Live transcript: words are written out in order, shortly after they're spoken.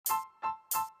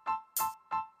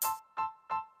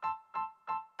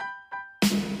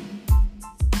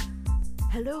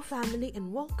Hello, family,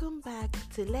 and welcome back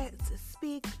to Let's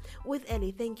Speak with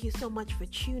Ellie. Thank you so much for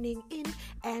tuning in.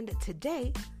 And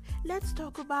today, let's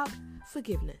talk about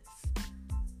forgiveness.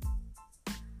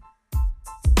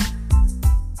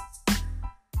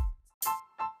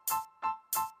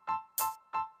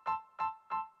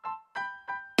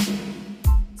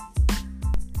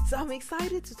 So I'm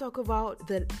excited to talk about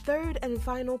the third and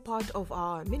final part of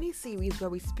our mini-series where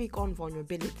we speak on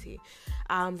vulnerability.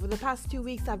 For the past 2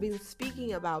 weeks, I've been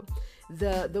speaking about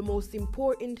the most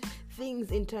important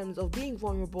things in terms of being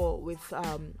vulnerable with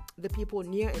the people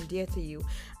near and dear to you.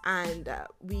 And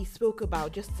we spoke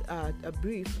about just a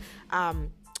brief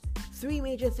 3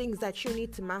 major things that you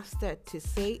need to master to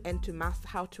say and to master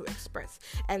how to express.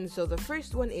 And so the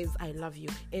first one is I love you,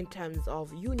 in terms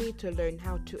of you need to learn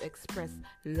how to express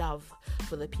love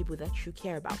for the people that you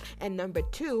care about. And number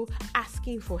 2,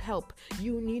 asking for help.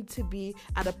 You need to be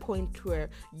at a point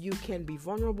where you can be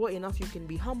vulnerable enough, you can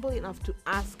be humble enough to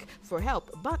ask for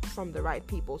help, but from the right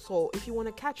people. So if you want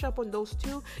to catch up on those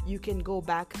two, you can go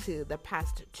back to the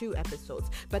past 2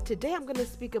 episodes. But today I'm going to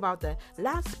speak about the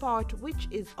last part, which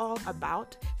is all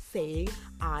about saying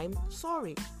I'm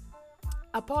sorry,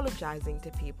 apologizing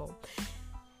to people.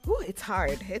 It's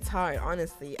hard,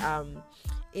 honestly.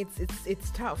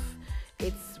 It's tough.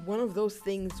 It's one of those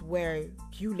things where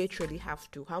you literally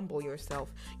have to humble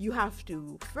yourself. You have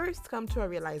to first come to a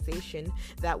realization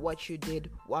that what you did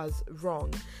was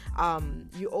wrong.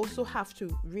 You also have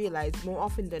to realize more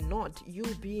often than not, you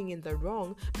being in the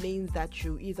wrong means that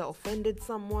you either offended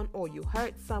someone or you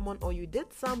hurt someone or you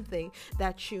did something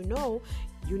that you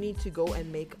need to go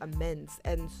and make amends.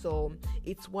 And so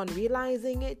it's one,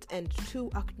 realizing it, and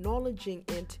 2, acknowledging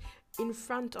it in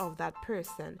front of that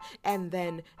person, and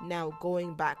then now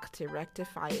going back to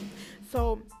rectify it.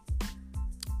 So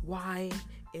why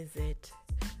is it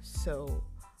so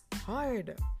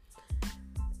hard?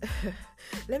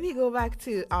 Let me go back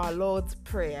to our Lord's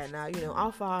Prayer now.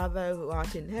 Our Father who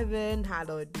art in heaven,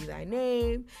 hallowed be thy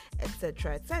name,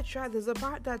 etc., etc. There's a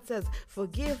part that says,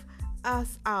 forgive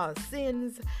us our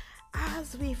sins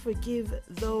as we forgive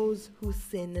those who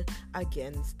sin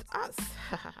against us.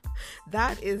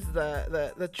 That is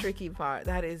the tricky part.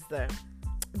 That is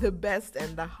the best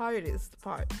and the hardest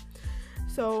part.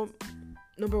 So,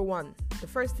 number 1, the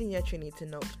first thing that you need to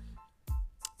know,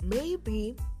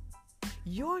 maybe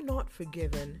you're not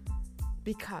forgiven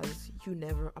because you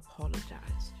never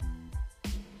apologized.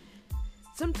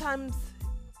 Sometimes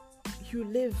you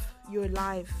live your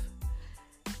life,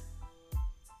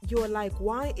 you're like,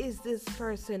 why is this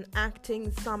person acting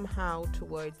somehow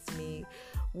towards me?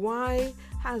 Why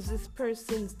has this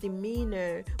person's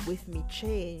demeanor with me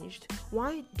changed?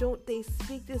 Why don't they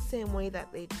speak the same way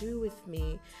that they do with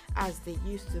me as they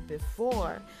used to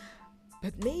before?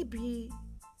 But maybe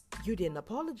you didn't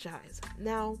apologize.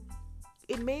 Now,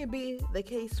 it may be the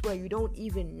case where you don't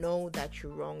even know that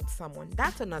you wronged someone.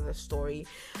 That's another story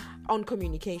on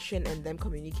communication and them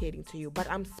communicating to you.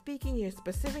 But I'm speaking here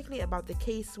specifically about the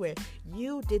case where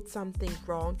you did something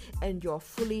wrong and you're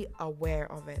fully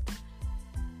aware of it.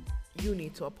 You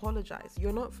need to apologize.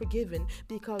 You're not forgiven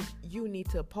because you need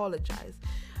to apologize.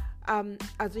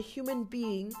 As a human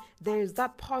being, there's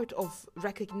that part of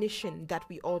recognition that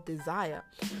we all desire.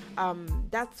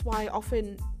 That's why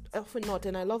often not,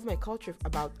 and I love my culture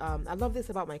I love this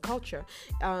about my culture.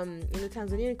 In the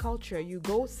Tanzanian culture, you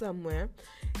go somewhere,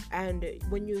 and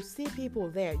when you see people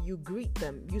there, you greet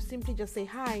them. You simply just say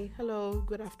hi, hello,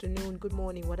 good afternoon, good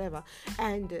morning, whatever,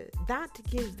 and that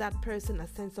gives that person a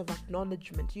sense of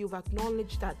acknowledgement. You've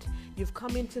acknowledged that you've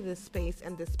come into this space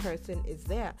and this person is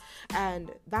there,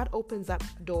 and that opens up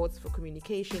doors for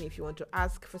communication if you want to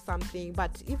ask for something.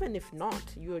 But even if not,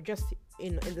 you're just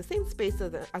in the same space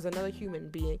as another human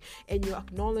being, and you're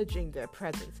acknowledging their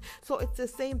presence. So it's the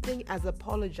same thing as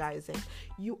apologizing.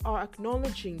 You are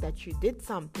acknowledging that you did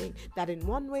something that in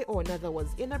one way or another was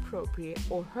inappropriate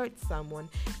or hurt someone,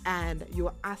 and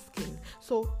you're asking.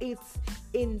 So it's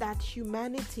in that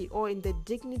humanity or in the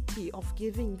dignity of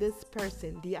giving this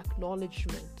person the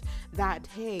acknowledgement that,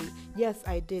 hey, yes,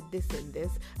 I did this and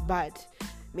this, but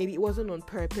maybe it wasn't on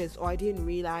purpose, or I didn't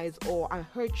realize, or I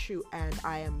hurt you and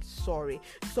I am sorry.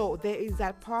 So there is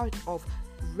that part of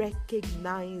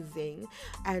recognizing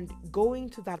and going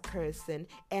to that person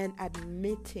and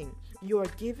admitting.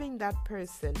 You're giving that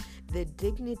person the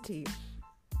dignity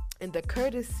and the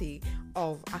courtesy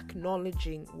of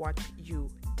acknowledging what you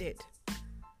did.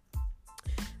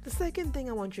 The second thing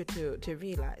I want you to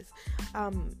realize,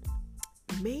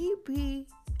 maybe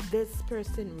this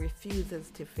person refuses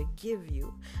to forgive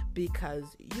you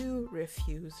because you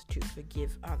refuse to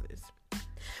forgive others.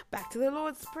 Back to the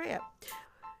Lord's Prayer.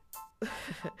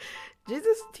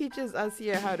 Jesus teaches us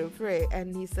here how to pray,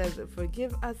 and he says,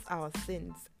 forgive us our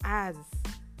sins as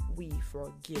we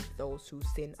forgive those who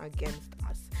sin against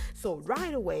us. So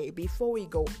right away, before we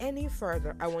go any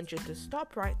further, I want you to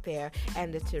stop right there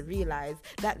and to realize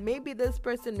that maybe this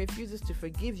person refuses to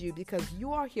forgive you because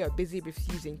you are here busy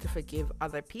refusing to forgive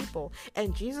other people.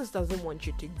 And Jesus doesn't want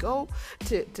you to go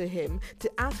to him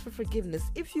to ask for forgiveness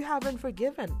if you haven't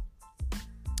forgiven.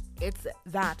 It's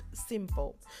that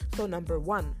simple. So number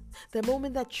one, the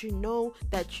moment that you know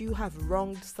that you have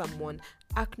wronged someone,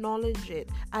 acknowledge it,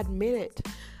 admit it.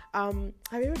 Have you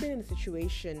ever been in a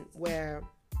situation where,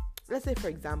 let's say for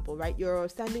example, right, you're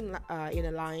standing in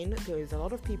a line, there is a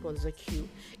lot of people, there's a queue,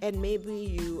 and maybe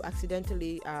you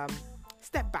accidentally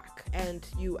step back and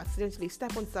you accidentally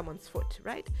step on someone's foot,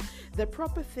 right? The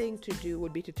proper thing to do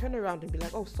would be to turn around and be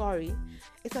like, oh, sorry.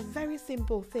 It's a very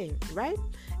simple thing, right?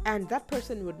 And that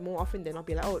person would more often than not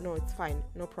be like, oh, no, it's fine,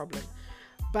 no problem.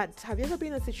 But have you ever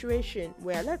been in a situation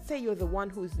where, let's say you're the one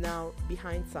who's now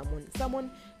behind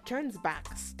someone turns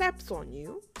back, steps on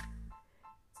you,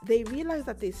 they realize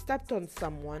that they stepped on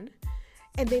someone,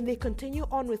 and then they continue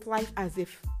on with life as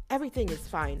if everything is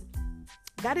fine.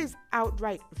 That is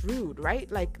outright rude,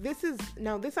 right? Like this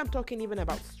I'm talking even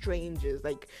about strangers.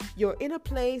 Like you're in a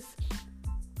place,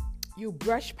 you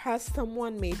brush past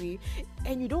someone maybe,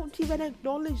 and you don't even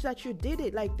acknowledge that you did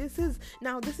it. Like this is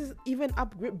even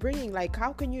upbringing. Like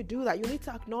how can you do that? You need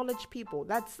to acknowledge people.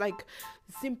 That's like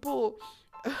simple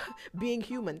being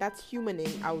human. That's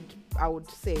humaning, I would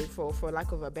say, for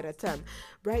lack of a better term,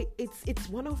 right? It's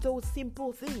one of those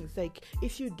simple things. Like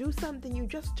if you do something, you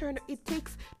just it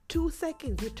takes 2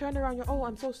 seconds, you turn around, you're, oh,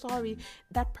 I'm so sorry.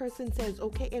 That person says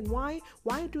okay. And why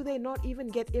do they not even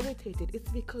get irritated? It's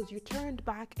because you turned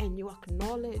back and you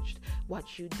acknowledged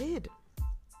what you did.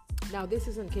 Now, this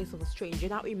is in case of a stranger.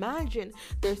 Now, imagine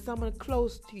there's someone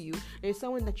close to you, there's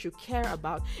someone that you care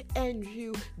about, and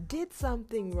you did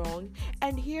something wrong,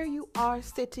 and here you are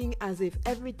sitting as if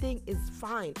everything is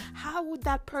fine. How would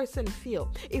that person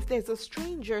feel? If there's a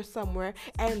stranger somewhere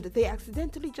and they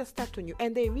accidentally just stepped on you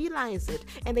and they realize it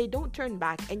and they don't turn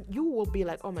back, and you will be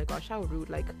like, oh my gosh, how rude.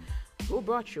 Like, who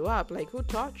brought you up? Like, who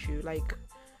taught you? Like,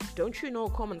 don't you know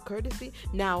common courtesy?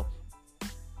 Now,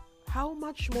 how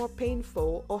much more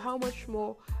painful or how much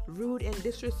more rude and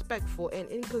disrespectful and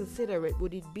inconsiderate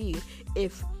would it be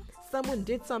if someone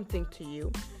did something to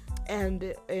you,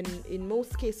 and in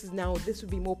most cases now this would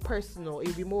be more personal, it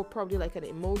would be more probably like an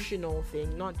emotional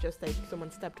thing, not just like someone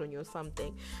stepped on you or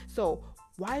something. So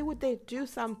why would they do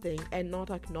something and not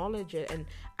acknowledge it and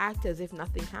act as if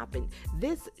nothing happened?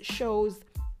 This shows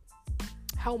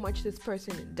how much this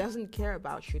person doesn't care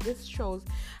about you. This shows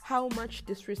how much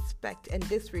disrespect and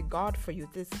disregard for you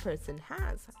this person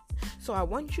has. So I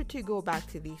want you to go back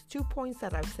to these 2 points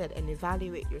that I've said and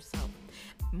evaluate yourself.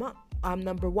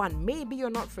 Number one, maybe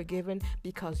you're not forgiven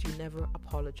because you never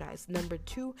apologize. Number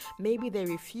two, maybe they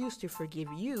refuse to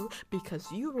forgive you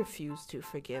because you refuse to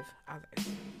forgive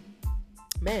others.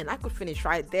 Man, I could finish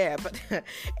right there, but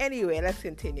anyway, let's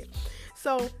continue.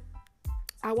 So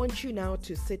I want you now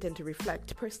to sit and to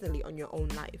reflect personally on your own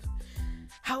life.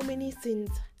 How many sins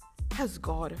has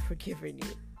God forgiven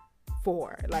you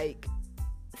for? Like,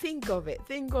 think of it.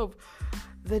 Think of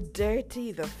the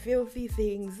dirty, the filthy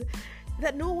things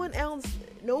that no one else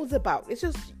knows about. It's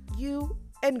just you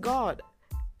and God.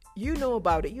 You know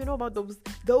about it. You know about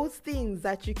those things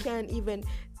that you can't even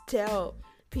tell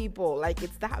people. Like,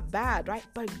 it's that bad, right?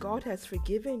 But God has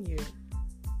forgiven you,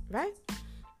 right?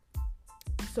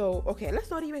 So, okay, let's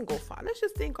not even go far. Let's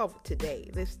just think of today,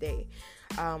 this day.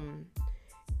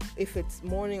 If it's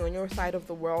morning on your side of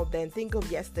the world, then think of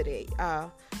yesterday.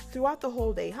 Throughout the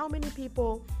whole day, how many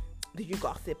people did you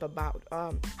gossip about?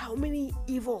 How many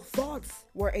evil thoughts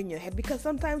were in your head? Because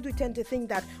sometimes we tend to think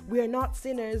that we are not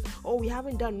sinners or we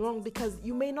haven't done wrong because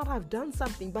you may not have done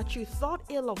something, but you thought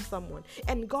ill of someone.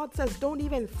 And God says, don't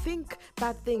even think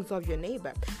bad things of your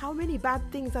neighbor. How many bad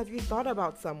things have you thought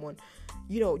about someone?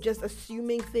 You know, just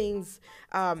assuming things,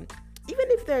 even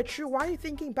if they're true. Why are you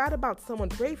thinking bad about someone?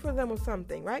 Pray for them or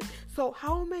something, right? So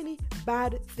how many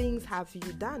bad things have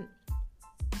you done?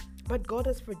 But God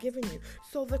has forgiven you.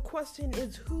 So the question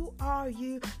is, who are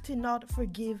you to not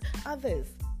forgive others?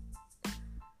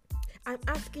 I'm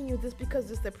asking you this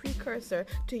because it's the precursor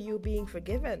to you being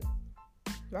forgiven,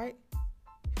 right?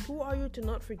 Who are you to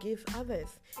not forgive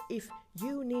others if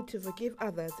you need to forgive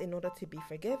others in order to be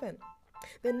forgiven?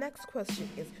 The next question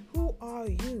is, who are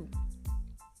you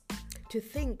to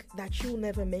think that you'll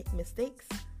never make mistakes?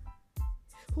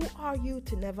 Who are you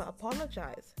to never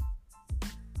apologize?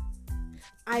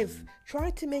 I've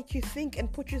tried to make you think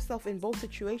and put yourself in both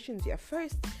situations here.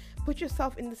 First, Put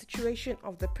yourself in the situation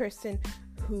of the person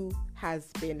who has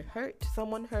been hurt.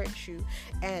 Someone hurt you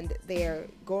and they're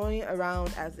going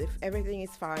around as if everything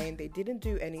is fine. They didn't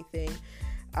do anything.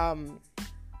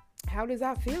 How does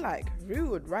that feel like?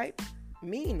 Rude, right?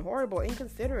 Mean, horrible,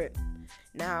 inconsiderate.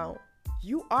 Now,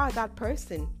 you are that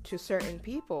person to certain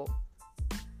people.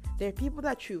 There are people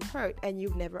that you hurt and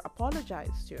you've never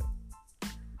apologized to.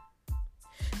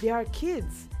 There are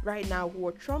kids right now who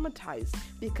are traumatized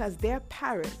because their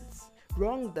parents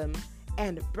wronged them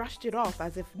and brushed it off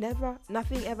as if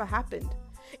nothing ever happened.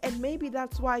 And maybe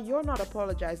that's why you're not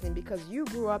apologizing, because you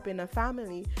grew up in a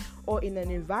family or in an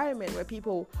environment where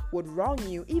people would wrong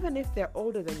you, even if they're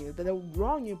older than you. They'll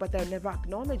wrong you, but they'll never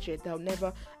acknowledge it. They'll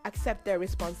never accept their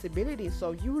responsibility.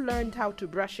 So you learned how to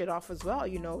brush it off as well.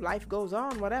 Life goes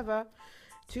on, whatever.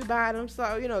 Too bad, I'm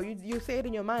sorry. You say it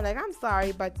in your mind like, I'm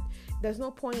sorry, but there's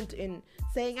no point in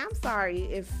saying I'm sorry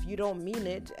if you don't mean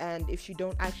it and if you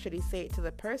don't actually say it to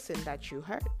the person that you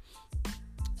hurt.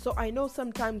 So I know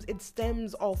sometimes it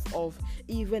stems off of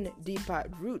even deeper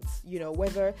roots,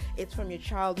 whether it's from your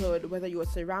childhood, whether you were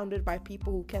surrounded by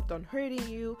people who kept on hurting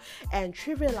you and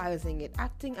trivializing it,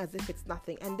 acting as if it's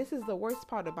nothing. And this is the worst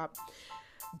part about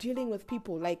dealing with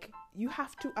people. Like, you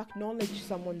have to acknowledge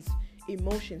someone's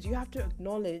emotions. You have to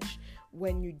acknowledge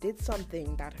when you did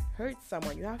something that hurt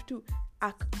someone. You have to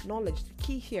acknowledge. The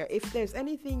key here, if there's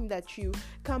anything that you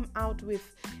come out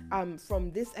with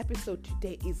from this episode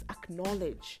today, is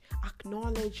acknowledge.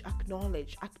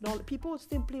 People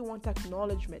simply want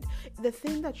acknowledgement. The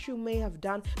thing that you may have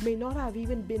done may not have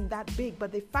even been that big,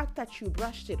 but the fact that you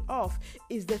brushed it off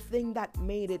is the thing that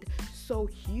made it so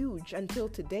huge until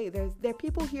today. There are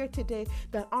people here today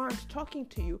that aren't talking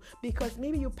to you because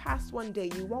maybe you passed one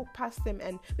day, you walked past them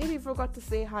and maybe you forgot to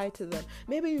say hi to them.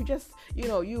 Maybe you just,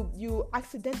 you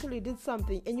accidentally did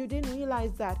something and you didn't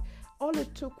realize that all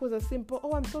it took was a simple,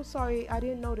 oh, I'm so sorry, I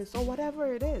didn't notice, or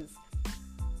whatever it is.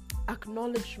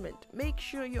 Acknowledgement. Make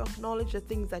sure you acknowledge the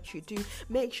things that you do.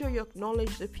 Make sure you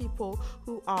acknowledge the people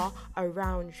who are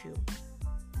around you.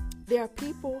 There are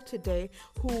people today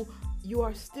who you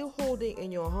are still holding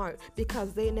in your heart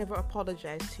because they never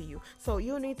apologized to you. So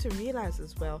you need to realize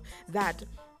as well that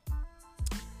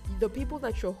the people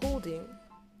that you're holding,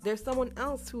 there's someone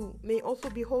else who may also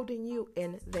be holding you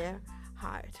in their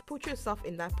heart. Put yourself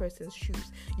in that person's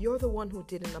shoes. You're the one who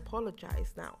didn't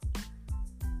apologize now.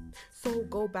 So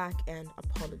go back and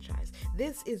apologize.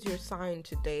 This is your sign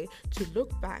today to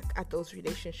look back at those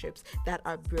relationships that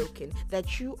are broken,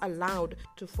 that you allowed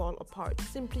to fall apart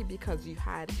simply because you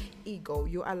had ego.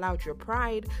 You allowed your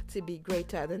pride to be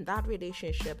greater than that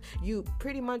relationship. You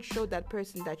pretty much showed that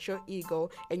person that your ego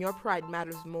and your pride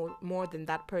matters more than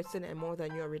that person and more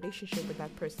than your relationship with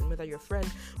that person, whether your friend,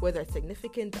 whether a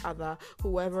significant other,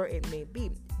 whoever it may be.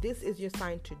 This is your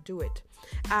sign to do it.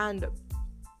 And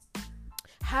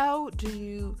how do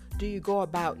you go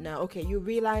about now? Okay, you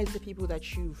realize the people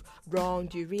that you've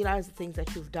wronged, you realize the things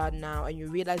that you've done now, and you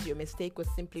realize your mistake was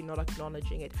simply not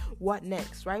acknowledging it. What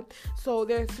next, right? So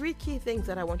there are three key things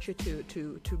that I want you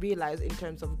to realize in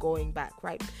terms of going back,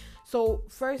 right? So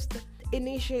first,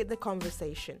 initiate the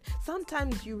conversation.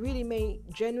 Sometimes you really may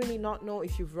genuinely not know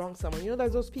if you've wronged someone.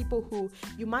 There's those people who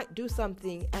you might do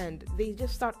something and they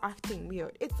just start acting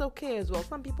weird. It's okay as well.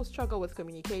 Some people struggle with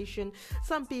communication.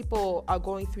 Some people are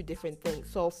going through different things.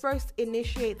 So first,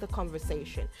 initiate the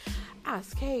conversation.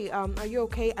 Ask, hey, are you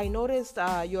okay? I noticed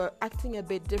you're acting a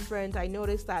bit different. I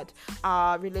noticed that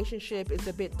our relationship is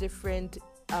a bit different.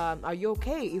 Are you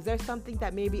okay? Is there something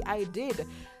that maybe I did?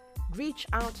 Reach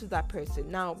out to that person.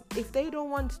 Now, if they don't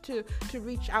want to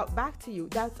reach out back to you,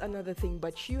 that's another thing,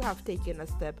 but you have taken a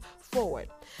step forward.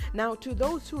 Now, to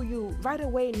those who you right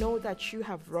away know that you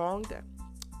have wronged,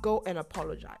 go and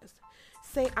apologize.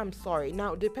 Say, I'm sorry.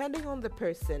 Now, depending on the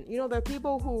person, there are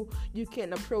people who you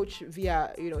can approach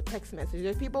via, text message.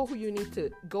 There are people who you need to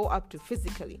go up to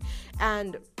physically.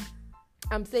 And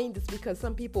I'm saying this because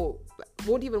some people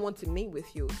won't even want to meet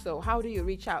with you. So how do you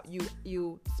reach out?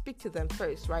 You speak to them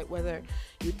first, right? Whether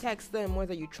you text them,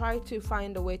 whether you try to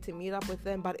find a way to meet up with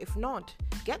them. But if not,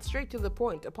 get straight to the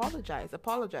point. Apologize,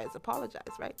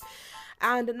 right?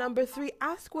 And number 3,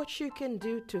 ask what you can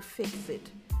do to fix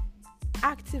it.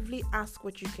 Actively ask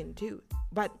what you can do.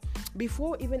 But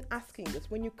before even asking this,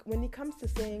 when it comes to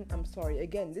saying I'm sorry,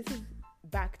 again, this is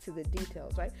back to the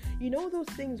details, right? Those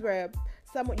things where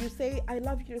you say I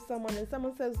love you to someone and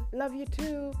someone says love you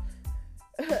too.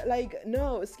 Like,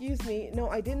 no, excuse me, no,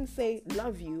 I didn't say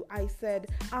love you, I said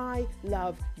I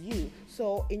love you.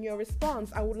 So in your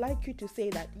response, I would like you to say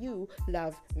that you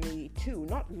love me too,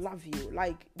 not love you.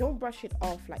 Like, don't brush it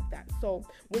off like that. So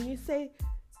when you say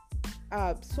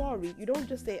sorry, you don't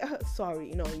just say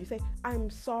sorry. No, you say I'm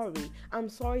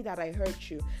sorry that I hurt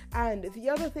you. And the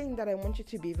other thing that I want you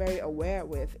to be very aware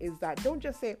with is that don't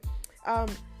just say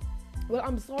well,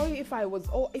 I'm sorry if I was,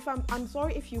 oh, if I'm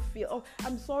sorry if you feel, oh,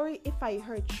 I'm sorry if I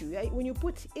hurt you. Right? When you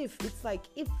put if, it's like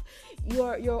if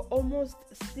you're almost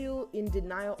still in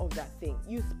denial of that thing.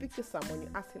 You speak to someone, you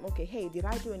ask him, okay, hey, did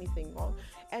I do anything wrong?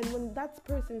 And when that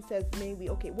person says maybe,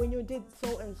 okay, when you did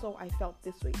so and so, I felt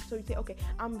this way. So you say, okay,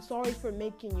 I'm sorry for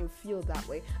making you feel that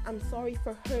way. I'm sorry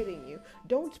for hurting you.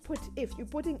 Don't put if. You're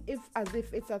putting if as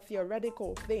if it's a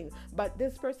theoretical thing, but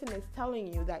this person is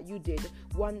telling you that you did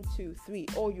 1, 2, 3,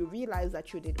 or you realize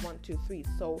that you did 1, 2, 3.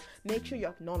 So make sure you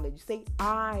acknowledge. Say,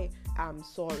 I am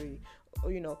sorry,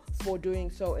 for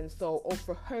doing so and so, or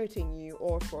for hurting you,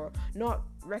 or for not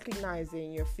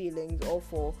recognizing your feelings, or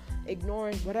for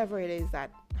ignoring whatever it is that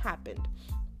happened.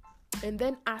 And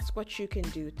then ask what you can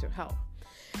do to help.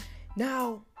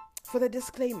 Now, for the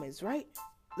disclaimers, right?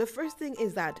 The first thing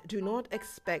is that do not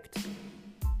expect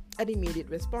an immediate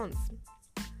response.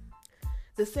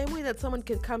 The same way that someone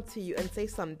can come to you and say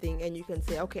something and you can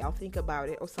say, okay, I'll think about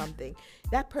it or something,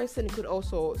 that person could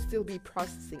also still be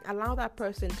processing. Allow that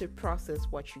person to process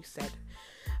what you said.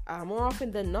 More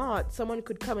often than not, someone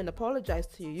could come and apologize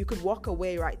to you. You could walk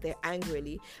away right there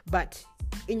angrily, but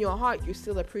in your heart, you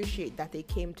still appreciate that they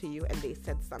came to you and they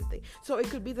said something. So it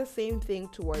could be the same thing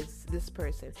towards this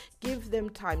person. Give them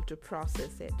time to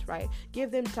process it, right? Give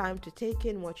them time to take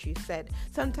in what you said.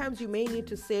 Sometimes you may need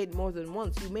to say it more than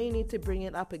once. You may need to bring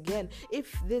it up again.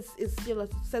 If this is still a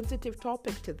sensitive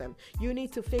topic to them, you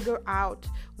need to figure out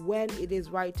when it is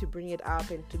right to bring it up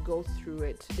and to go through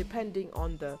it, depending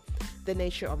on the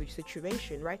nature of your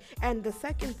situation, right? And the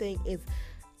second thing is,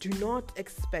 do not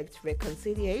expect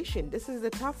reconciliation. This is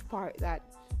the tough part, that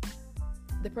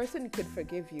the person could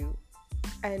forgive you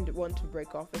and want to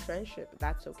break off a friendship.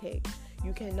 That's okay.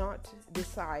 You cannot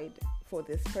decide for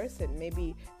this person.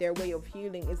 Maybe their way of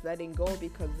healing is letting go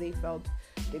because they felt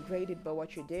degraded by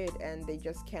what you did and they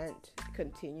just can't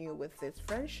continue with this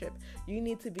friendship. You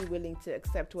need to be willing to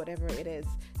accept whatever it is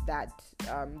that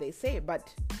they say.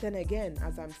 But then again,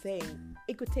 as I'm saying,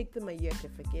 it could take them a year to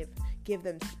forgive. Give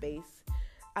them space.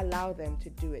 Allow them to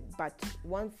do it. But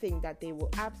one thing that they will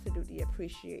absolutely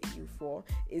appreciate you for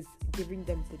is giving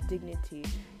them the dignity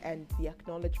and the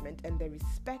acknowledgement and the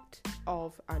respect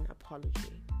of an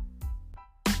apology.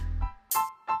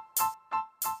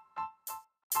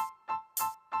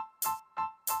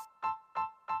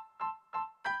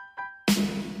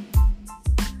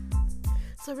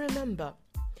 So remember,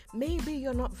 maybe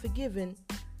you're not forgiven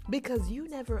because you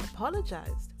never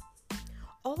apologized.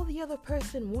 All the other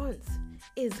person wants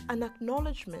is an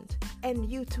acknowledgement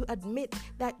and you to admit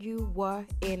that you were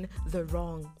in the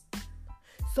wrong.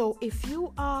 So if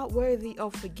you are worthy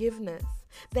of forgiveness,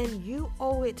 then you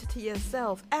owe it to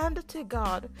yourself and to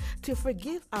God to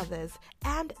forgive others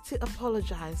and to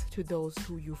apologize to those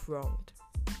who you've wronged.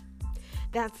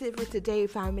 That's it for today,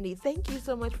 family. Thank you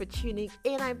so much for tuning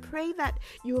in. I pray that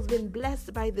you have been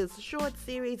blessed by this short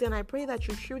series, and I pray that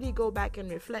you truly go back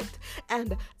and reflect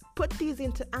and put these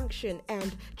into action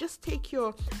and just take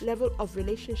your level of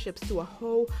relationships to a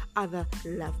whole other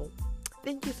level.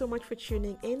 Thank you so much for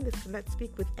tuning in. This is Let's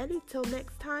Speak with Ellie. Till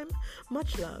next time,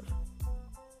 much love.